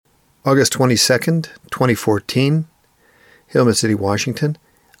August 22nd, 2014, Hillman City, Washington.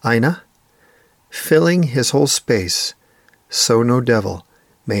 Ina, filling his whole space so no devil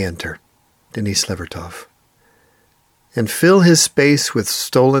may enter. Denise Levertov. And fill his space with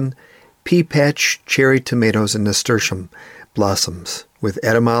stolen pea-patch cherry tomatoes and nasturtium blossoms, with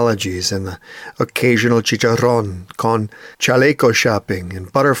etymologies and the occasional chicharrón, con chaleco shopping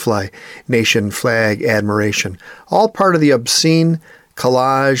and butterfly nation flag admiration, all part of the obscene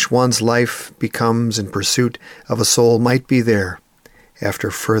collage one's life becomes in pursuit of a soul might be there after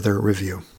further review.